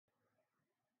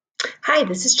Hi,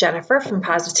 this is Jennifer from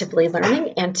Positively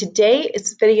Learning, and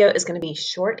today's video is going to be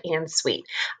short and sweet.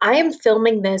 I am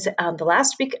filming this the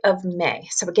last week of May,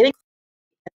 so we're getting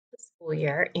the school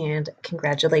year, and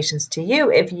congratulations to you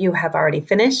if you have already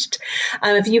finished.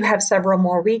 If you have several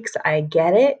more weeks, I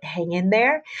get it. Hang in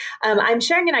there. I'm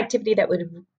sharing an activity that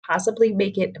would possibly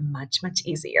make it much, much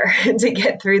easier to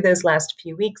get through those last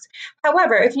few weeks.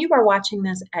 However, if you are watching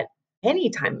this at any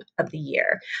time of the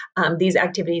year, these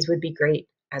activities would be great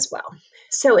as well.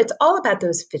 So it's all about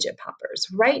those fidget poppers.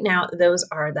 Right now, those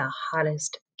are the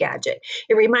hottest gadget.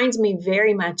 It reminds me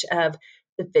very much of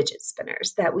the fidget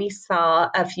spinners that we saw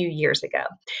a few years ago.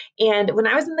 And when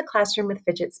I was in the classroom with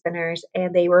fidget spinners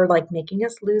and they were like making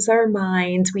us lose our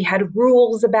minds, we had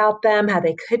rules about them, how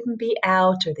they couldn't be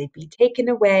out or they'd be taken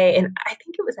away. And I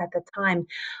think it was at the time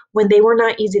when they were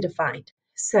not easy to find.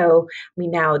 So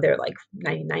now they're like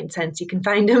 99 cents. You can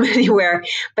find them anywhere.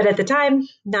 But at the time,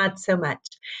 not so much.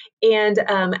 And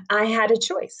I had a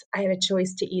choice. I had a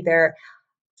choice to either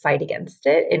fight against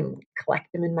it and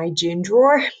collect them in my June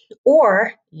drawer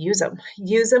or use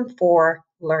them for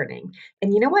learning.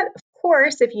 And you know what? Of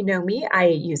course, if you know me, I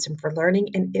used them for learning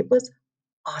and it was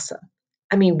awesome.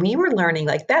 I mean, we were learning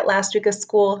like that last week of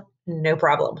school, no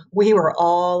problem. We were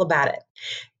all about it.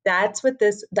 That's what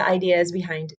the idea is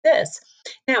behind this.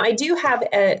 Now, I do have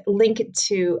a link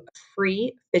to a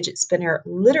free fidget spinner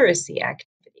literacy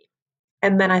activity.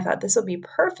 And then I thought this will be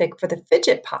perfect for the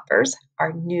fidget poppers,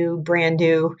 our brand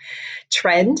new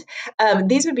trend.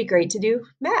 These would be great to do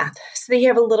math. So they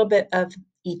have a little bit of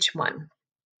each one.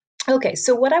 Okay,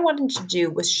 so what I wanted to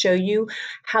do was show you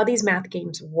how these math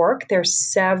games work. There's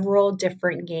several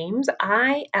different games.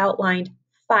 I outlined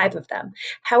 5 of them.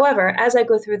 However, as I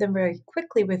go through them very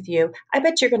quickly with you, I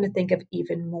bet you're going to think of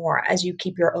even more as you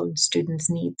keep your own students'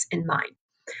 needs in mind.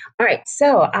 All right,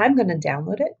 so I'm going to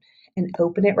download it and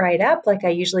open it right up like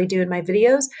I usually do in my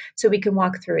videos so we can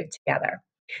walk through it together.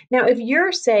 Now, if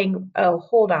you're saying, oh,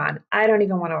 hold on, I don't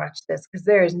even want to watch this because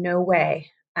there is no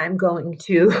way I'm going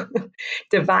to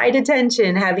divide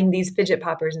attention having these fidget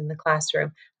poppers in the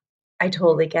classroom, I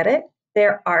totally get it.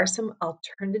 There are some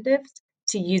alternatives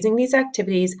to using these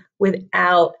activities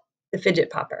without the fidget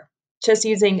popper. Just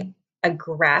using a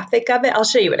graphic of it, I'll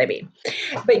show you what I mean.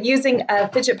 But using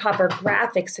a fidget popper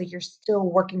graphic, so you're still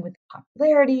working with the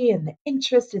popularity and the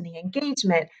interest and the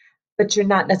engagement, but you're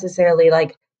not necessarily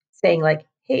like saying like,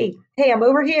 hey, I'm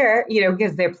over here,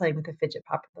 because they're playing with the fidget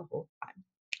popper the whole time.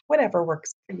 Whatever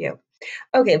works for you.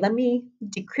 Okay, let me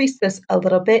decrease this a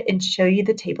little bit and show you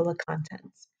the table of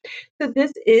contents. So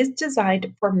this is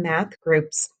designed for math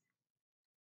groups.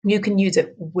 You can use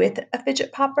it with a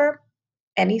fidget popper,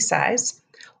 any size,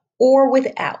 or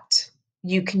without.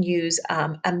 You can use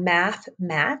a math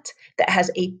mat that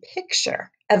has a picture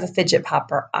of a fidget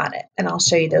popper on it, and I'll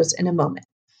show you those in a moment.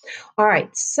 All right,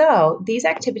 so these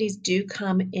activities do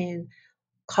come in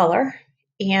color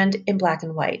and in black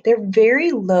and white. They're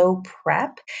very low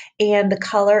prep and the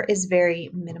color is very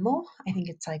minimal. I think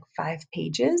it's like 5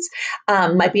 pages,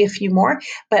 might be a few more,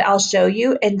 but I'll show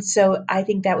you. And so I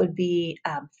think that would be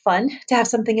fun to have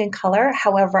something in color.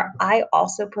 However, I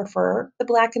also prefer the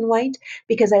black and white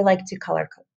because I like to color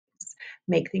code things.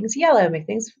 Make things yellow, make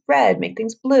things red, make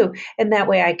things blue, and that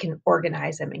way I can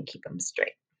organize them and keep them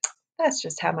straight. That's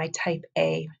just how my type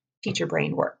A teacher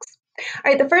brain works.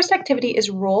 All right, the first activity is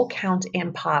roll, count,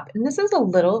 and pop. And this is a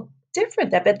little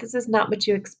different. I bet this is not what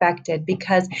you expected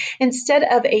because instead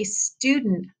of a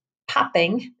student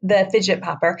popping the fidget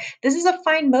popper, this is a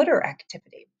fine motor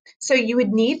activity. So you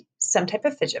would need some type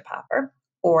of fidget popper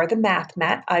or the math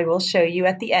mat. I will show you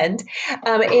at the end.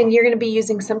 And you're going to be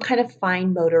using some kind of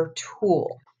fine motor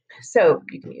tool. So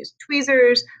you can use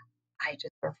tweezers. I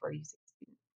just prefer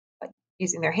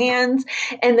using their hands,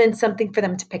 and then something for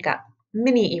them to pick up.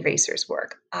 Mini erasers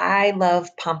work. I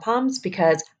love pom-poms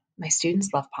because my students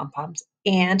love pom-poms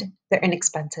and they're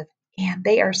inexpensive and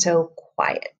they are so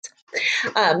quiet.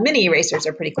 Mini erasers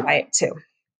are pretty quiet too.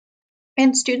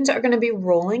 And students are going to be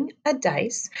rolling a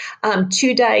dice,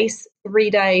 2 dice, 3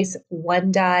 dice,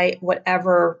 1 die,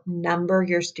 whatever number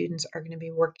your students are going to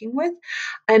be working with.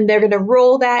 And they're going to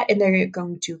roll that and they're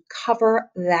going to cover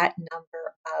that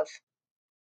number of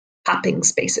popping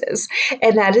spaces.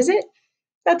 And that is it.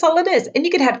 That's all it is. And you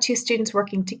could have 2 students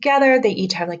working together. They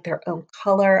each have like their own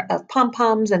color of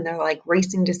pom-poms and they're like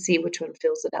racing to see which one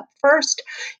fills it up first.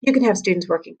 You can have students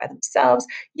working by themselves.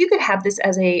 You could have this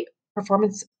as a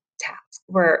performance task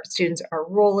where students are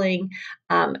rolling,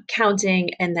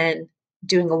 counting, and then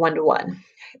doing a one-to-one.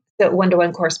 So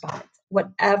one-to-one correspondence.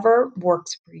 Whatever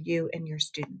works for you and your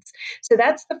students. So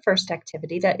that's the first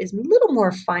activity that is a little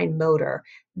more fine motor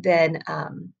than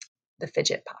the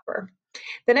fidget popper.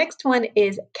 The next one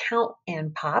is count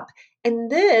and pop. And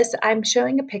this, I'm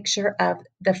showing a picture of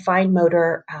the fine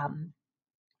motor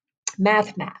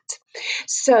math mat.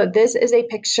 So this is a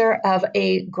picture of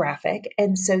a graphic.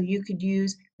 And so you could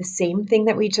use the same thing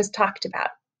that we just talked about.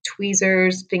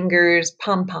 Tweezers, fingers,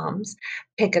 pom-poms.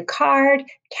 Pick a card,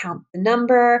 count the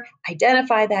number,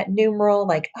 identify that numeral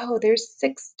like, oh, there's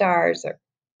 6 stars, or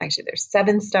actually there's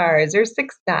 7 stars or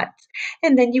 6 dots.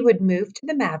 And then you would move to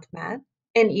the math mat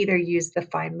and either use the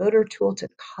fine motor tool to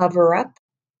cover up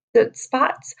the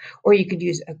spots, or you could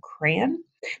use a crayon.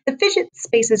 The fidget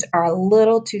spaces are a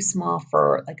little too small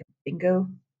for like a bingo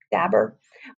dabber,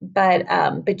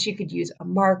 but you could use a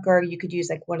marker. You could use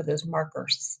like one of those marker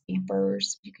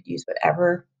stampers. You could use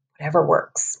whatever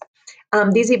works.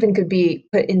 These even could be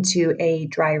put into a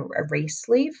dry erase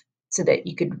sleeve so that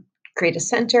you could create a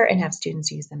center and have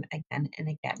students use them again and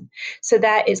again. So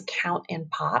that is count and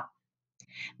pop.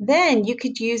 Then you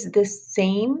could use the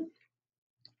same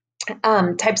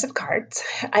types of cards.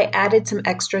 I added some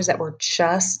extras that were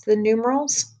just the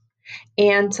numerals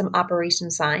and some operation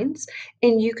signs,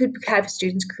 and you could have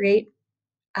students create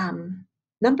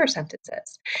number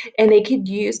sentences, and they could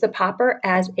use the popper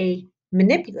as a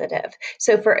manipulative.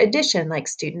 So for addition, like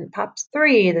student pops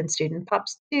 3, then student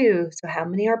pops 2. So how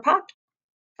many are popped?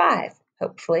 5,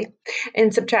 hopefully.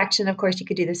 And subtraction, of course, you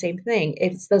could do the same thing.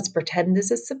 Let's pretend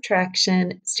this is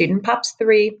subtraction. Student pops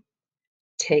 3,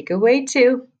 take away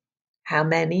 2. How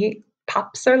many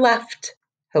pops are left?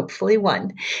 Hopefully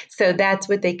 1. So that's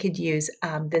what they could use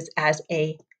this as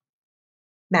a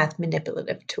math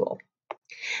manipulative tool.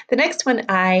 The next one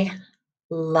I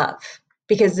love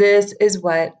because this is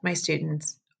what my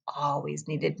students always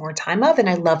needed more time of, and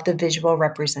I love the visual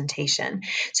representation.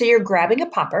 So you're grabbing a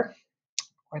popper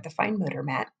or the fine motor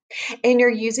mat, and you're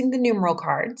using the numeral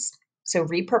cards, so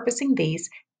repurposing these,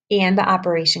 and the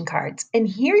operation cards. And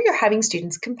here you're having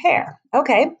students compare.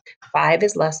 Okay, 5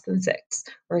 is less than 6,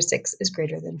 or 6 is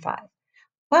greater than 5.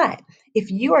 But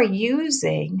if you are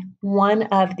using one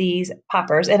of these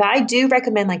poppers, and I do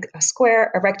recommend like a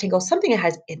square, a rectangle, something that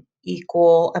has an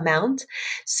equal amount.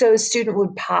 So a student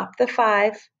would pop the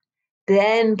 5,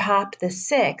 then pop the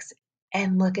 6,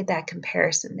 and look at that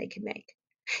comparison they can make.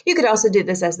 You could also do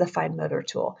this as the fine motor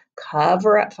tool.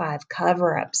 Cover up 5,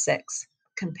 cover up 6,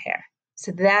 compare.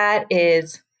 So that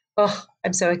is, oh,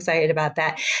 I'm so excited about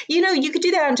that. You could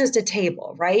do that on just a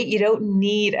table, right? You don't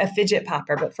need a fidget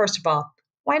popper, but first of all,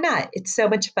 why not? It's so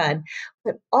much fun.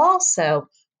 But also,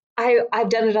 I've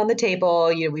done it on the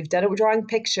table. We've done it with drawing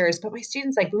pictures, but my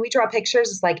students, like when we draw pictures,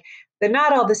 it's like they're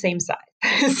not all the same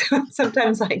size. So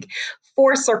sometimes like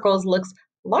 4 circles looks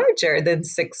larger than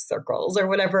 6 circles or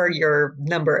whatever your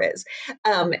number is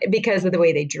because of the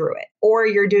way they drew it. Or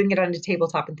you're doing it on a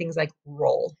tabletop and things like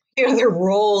roll. They're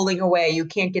rolling away. You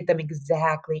can't get them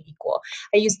exactly equal.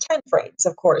 I use 10 frames,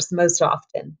 of course, most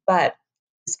often, but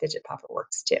this fidget popper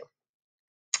works too.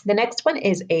 The next one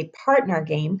is a partner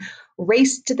game,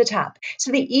 Race to the Top.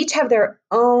 So they each have their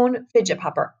own fidget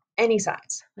popper, any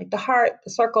size, like the heart, the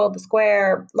circle, the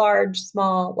square, large,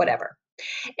 small, whatever.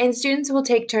 And students will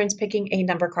take turns picking a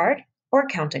number card or a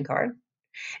counting card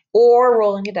or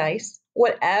rolling a dice,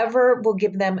 whatever will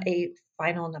give them a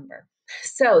final number.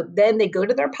 So then they go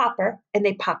to their popper and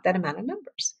they pop that amount of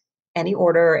numbers, any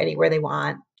order, anywhere they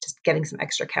want, just getting some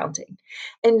extra counting.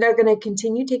 And they're going to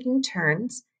continue taking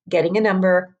turns, getting a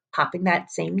number, popping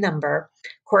that same number,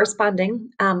 corresponding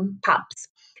pops.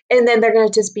 And then they're going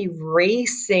to just be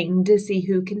racing to see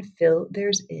who can fill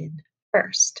theirs in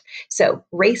first. So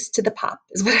race to the pop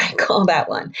is what I call that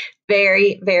one.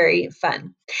 Very, very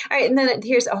fun. All right, and then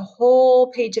here's a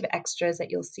whole page of extras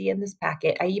that you'll see in this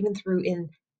packet. I even threw in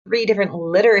 3 different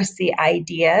literacy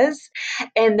ideas.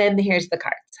 And then here's the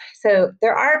cards. So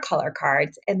there are color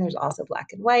cards and there's also black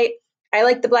and white. I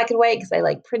like the black and white because I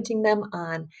like printing them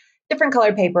on different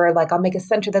colored paper. Like I'll make a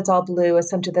center that's all blue, a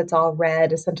center that's all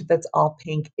red, a center that's all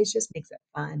pink. It just makes it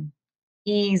fun.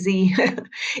 Easy,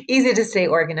 easy to stay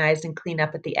organized and clean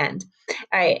up at the end.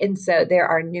 All right, and so there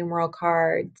are numeral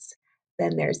cards,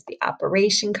 then there's the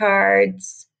operation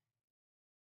cards,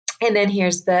 and then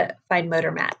here's the fine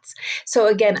motor mats. So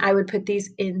again, I would put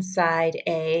these inside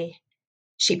a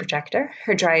sheet protector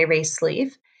or dry erase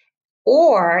sleeve,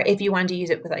 or if you wanted to use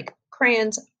it with like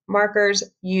crayons, markers,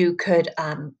 you could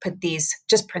put these,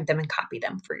 just print them and copy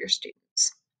them for your students.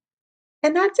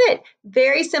 And that's it.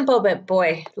 Very simple, but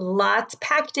boy, lots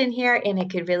packed in here, and it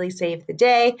could really save the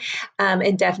day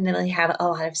and definitely have a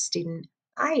lot of student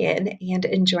tie-in and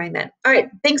enjoying that. All right,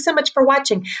 thanks so much for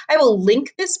watching. I will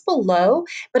link this below,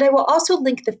 but I will also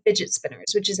link the Fidget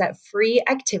Spinners, which is that free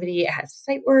activity. It has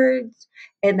sight words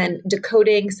and then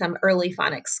decoding some early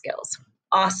phonics skills.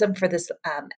 Awesome for this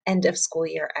end of school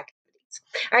year activities.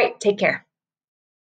 All right, take care.